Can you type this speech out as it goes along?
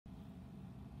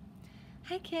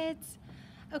Hi kids.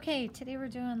 Okay, today we're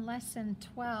doing lesson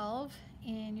 12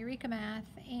 in Eureka Math,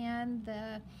 and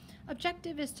the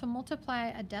objective is to multiply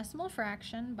a decimal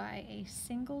fraction by a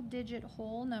single digit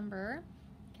whole number,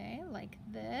 okay, like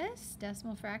this,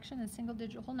 decimal fraction and single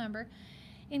digit whole number,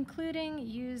 including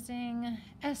using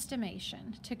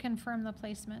estimation to confirm the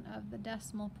placement of the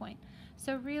decimal point.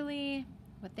 So really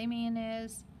what they mean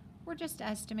is we're just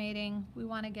estimating. We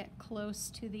want to get close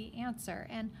to the answer.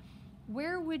 And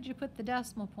where would you put the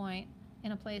decimal point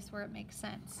in a place where it makes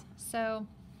sense? So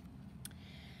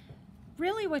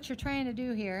really what you're trying to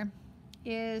do here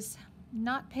is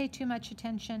not pay too much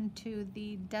attention to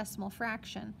the decimal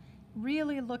fraction.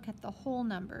 Really look at the whole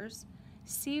numbers,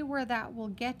 see where that will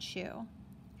get you,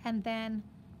 and then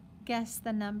guess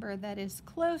the number that is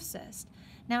closest.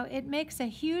 Now it makes a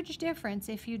huge difference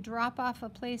if you drop off a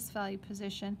place value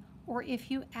position or if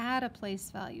you add a place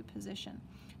value position.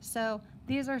 So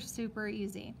these are super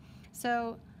easy.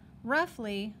 So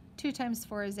roughly 2 times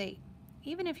 4 is 8.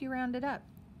 Even if you round it up,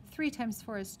 3 times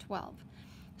 4 is 12.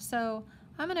 So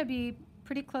I'm going to be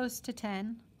pretty close to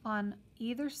 10 on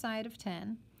either side of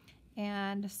 10.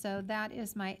 And so that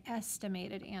is my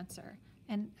estimated answer.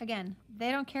 And again,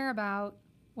 they don't care about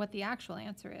what the actual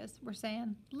answer is. We're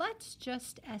saying, let's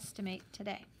just estimate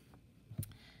today.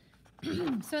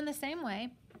 So in the same way,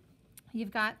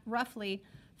 you've got roughly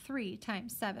 3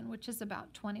 times 7, which is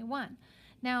about 21.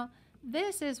 Now,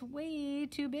 this is way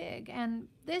too big, and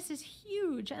this is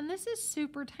huge, and this is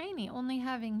super tiny, only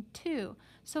having 2.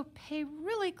 So pay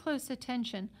really close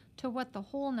attention to what the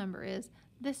whole number is.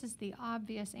 This is the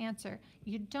obvious answer.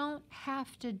 You don't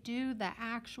have to do the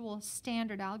actual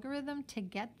standard algorithm to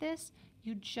get this.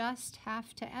 You just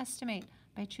have to estimate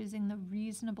by choosing the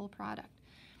reasonable product.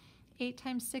 8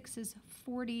 times 6 is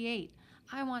 48.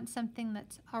 I want something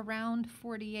that's around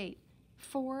 48.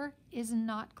 4 is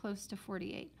not close to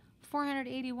 48.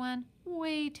 481,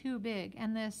 way too big.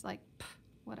 And this, like,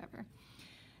 whatever.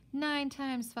 9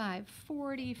 times 5,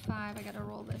 45. I gotta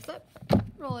roll this up.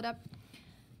 Roll it up.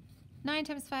 9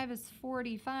 times 5 is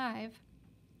 45.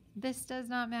 This does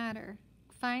not matter.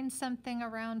 Find something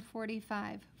around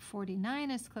 45.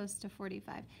 49 is close to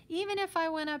 45. Even if I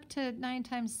went up to 9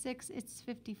 times 6, it's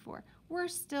 54. We're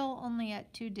still only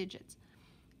at 2 digits.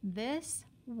 This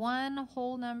one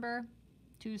whole number,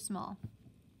 too small.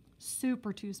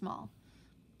 Super too small.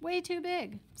 Way too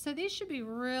big. So these should be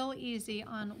real easy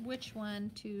on which one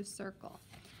to circle.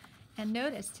 And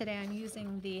notice today I'm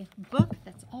using the book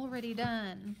that's already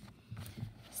done.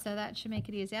 So that should make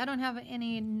it easy. I don't have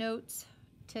any notes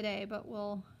today, but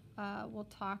we'll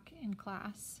talk in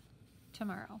class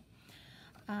tomorrow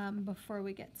before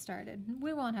we get started.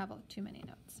 We won't have too many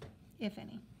notes, if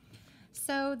any.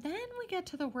 So then we get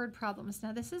to the word problems.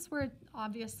 Now this is where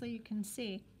obviously you can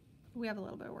see we have a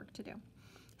little bit of work to do.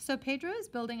 So Pedro is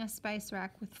building a spice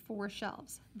rack with 4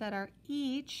 shelves that are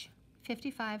each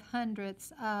 55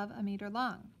 hundredths of a meter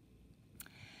long.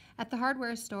 At the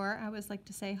hardware store, I always like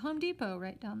to say Home Depot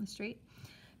right down the street,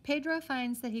 Pedro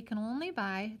finds that he can only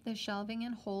buy the shelving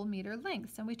in whole meter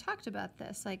lengths. And we talked about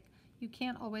this, like you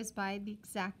can't always buy the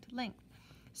exact length.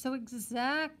 So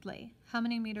exactly how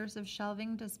many meters of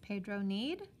shelving does Pedro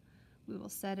need? We will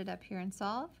set it up here and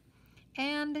solve.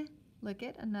 And look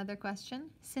at another question.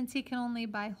 Since he can only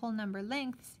buy whole number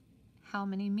lengths, how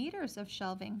many meters of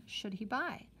shelving should he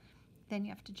buy? Then you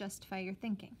have to justify your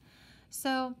thinking.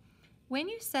 So when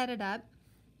you set it up,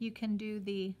 you can do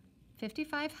the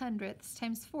 55 hundredths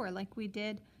times 4 like we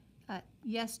did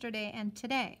yesterday and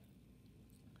today.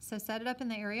 So set it up in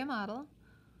the area model.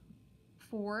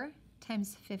 4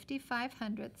 times 55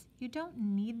 hundredths. You don't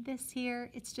need this here.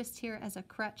 It's just here as a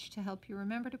crutch to help you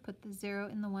remember to put the 0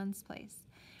 in the ones place.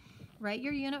 Write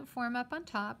your unit form up on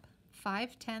top.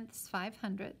 5 tenths, 5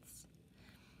 hundredths.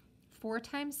 4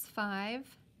 times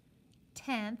 5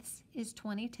 tenths is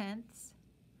 20 tenths.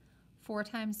 4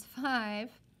 times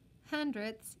 5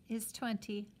 hundredths is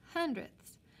 20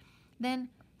 hundredths. Then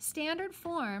standard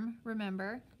form,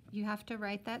 remember, you have to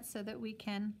write that so that we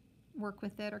can work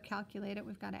with it or calculate it.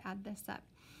 We've got to add this up.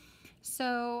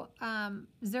 So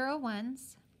 0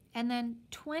 ones, and then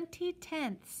 20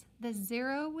 tenths. The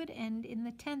 0 would end in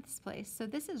the tenths place. So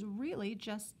this is really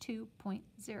just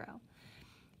 2.0.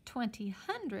 20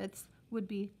 hundredths would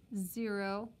be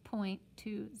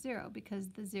 0.20 because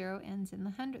the 0 ends in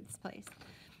the hundredths place.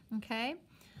 Okay?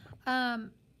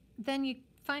 Then you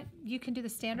can do the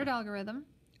standard algorithm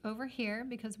over here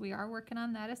because we are working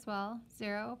on that as well.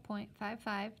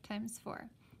 0.55 times 4.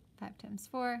 5 times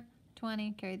 4,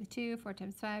 20, carry the 2. 4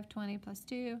 times 5, 20 plus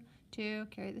 2, 2,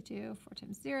 carry the 2. 4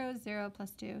 times 0, 0 plus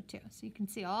 2, 2. So you can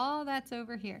see all that's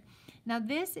over here. Now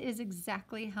this is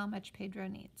exactly how much Pedro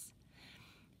needs.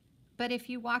 But if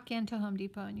you walk into Home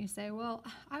Depot and you say, well,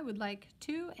 I would like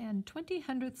 2 20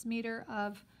 meter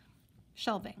of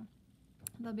shelving,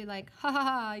 they'll be like, ha ha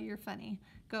ha, you're funny,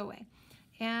 go away.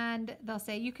 And they'll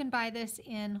say, you can buy this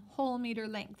in whole meter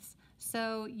lengths.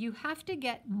 So you have to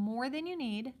get more than you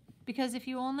need, because if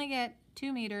you only get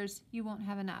 2 meters, you won't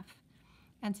have enough.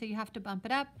 And so you have to bump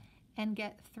it up and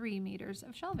get 3 meters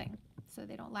of shelving so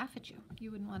they don't laugh at you. You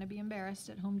wouldn't want to be embarrassed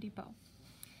at Home Depot.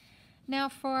 Now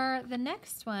for the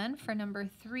next one, for number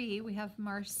 3, we have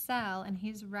Marcel, and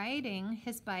he's riding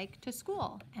his bike to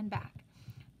school and back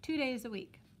 2 days a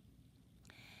week.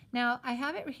 Now I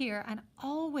have it here, and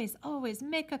always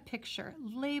make a picture,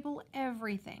 label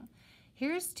everything.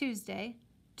 Here's Tuesday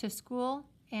to school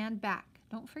and back.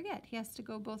 Don't forget, he has to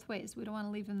go both ways. We don't want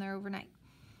to leave him there overnight.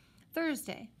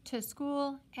 Thursday to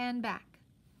school and back.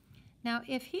 Now,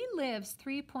 if he lives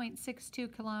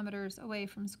 3.62 kilometers away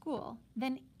from school,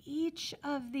 then each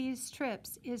of these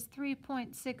trips is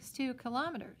 3.62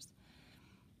 kilometers.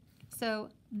 So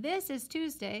this is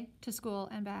Tuesday to school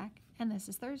and back, and this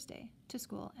is Thursday to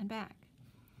school and back.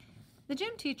 The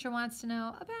gym teacher wants to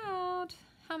know about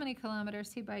how many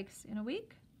kilometers he bikes in a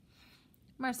week.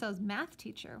 Marcel's math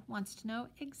teacher wants to know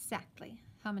exactly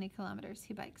how many kilometers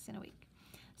he bikes in a week.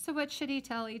 So what should he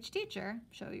tell each teacher?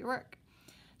 Show your work.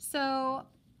 So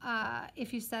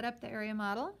if you set up the area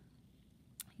model,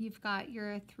 you've got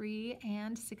your 3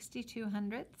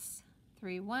 62/100ths,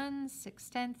 3 ones, 6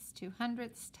 tenths, 2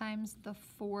 hundredths times the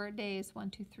 4 days, 1,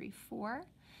 2, 3, 4.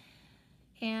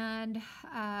 And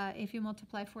if you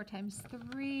multiply 4 times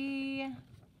 3,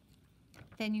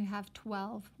 then you have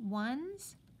 12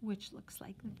 ones, which looks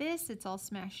like this. It's all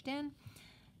smashed in.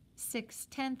 6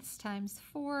 tenths times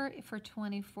 4 for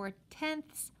 24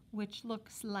 tenths, which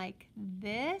looks like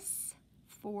this.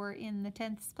 4 in the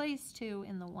tenths place, 2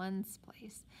 in the ones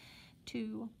place.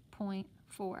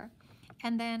 2.4.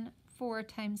 And then 4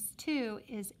 times 2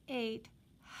 is 8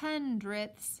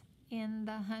 hundredths in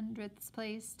the hundredths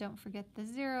place. Don't forget the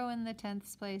 0 in the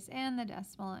tenths place, and the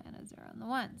decimal, and a 0 in the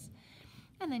ones.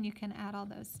 And then you can add all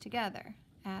those together,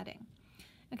 adding.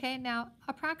 Okay, now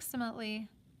approximately,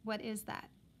 what is that?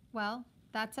 Well,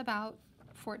 that's about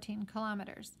 14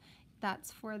 kilometers.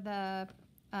 That's for the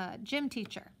gym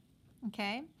teacher,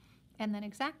 okay? And then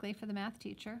exactly for the math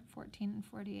teacher, 14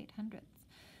 48/100ths.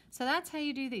 So that's how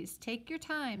you do these. Take your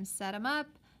time, set them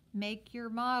up, make your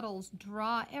models,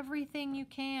 draw everything you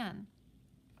can.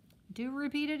 Do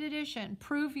repeated addition,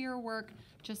 prove your work,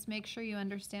 just make sure you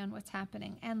understand what's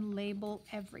happening, and label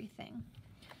everything.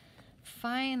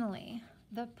 Finally,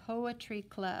 the Poetry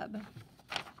Club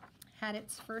had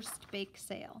its first bake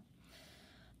sale.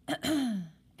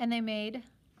 And they made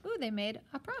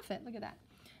a profit. Look at that.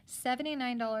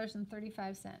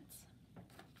 $79.35.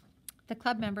 The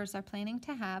club members are planning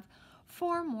to have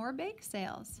 4 more bake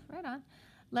sales. Right on.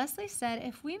 Leslie said,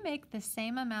 if we make the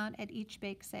same amount at each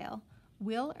bake sale,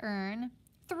 we'll earn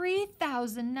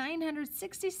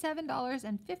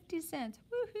 $3,967.50.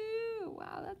 Woohoo!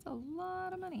 Wow, that's a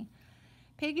lot of money.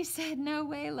 Peggy said, no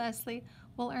way, Leslie.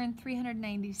 We'll earn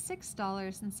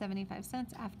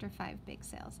 $396.75 after 5 bake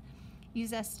sales.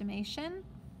 Use estimation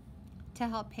to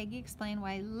help Peggy explain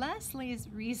why Leslie's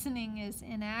reasoning is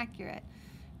inaccurate.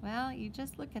 Well, you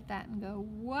just look at that and go,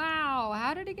 wow,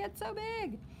 how did it get so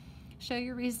big? Show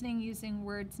your reasoning using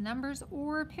words, numbers,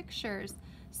 or pictures.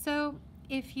 So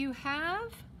if you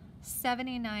have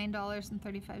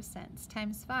 $79.35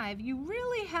 times 5, you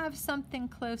really have something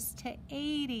close to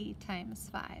 80 times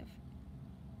 5.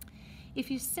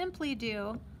 If you simply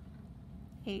do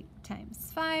 8 times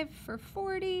 5 for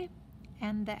 40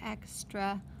 and the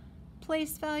extra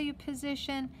place value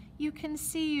position, you can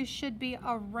see you should be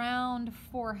around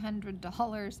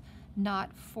 $400,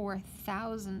 not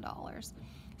 $4,000.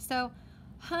 So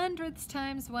hundredths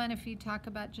times 1, if you talk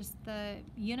about just the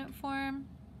unit form,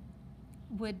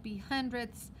 would be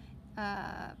hundredths.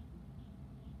 And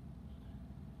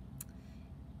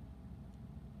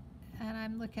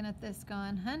I'm looking at this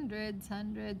going hundreds, not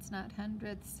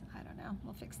hundredths. I don't know.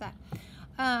 We'll fix that.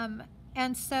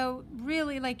 And so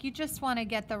really, like, you just want to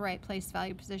get the right place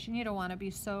value position. You don't want to be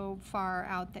so far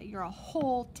out that you're a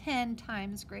whole 10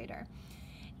 times greater.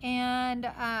 And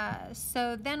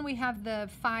so then we have the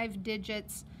 5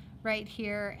 digits right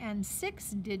here and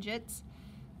 6 digits.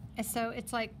 So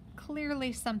it's like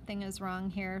clearly something is wrong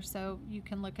here. So you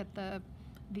can look at the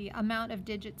amount of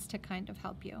digits to kind of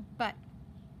help you. But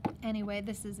anyway,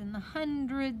 this is in the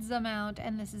hundreds amount,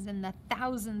 and this is in the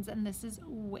thousands, and this is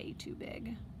way too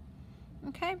big.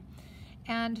 Okay,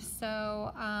 and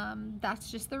so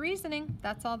that's just the reasoning.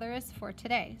 That's all there is for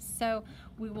today. So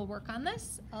we will work on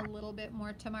this a little bit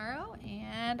more tomorrow,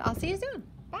 and I'll see you soon.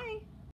 Bye.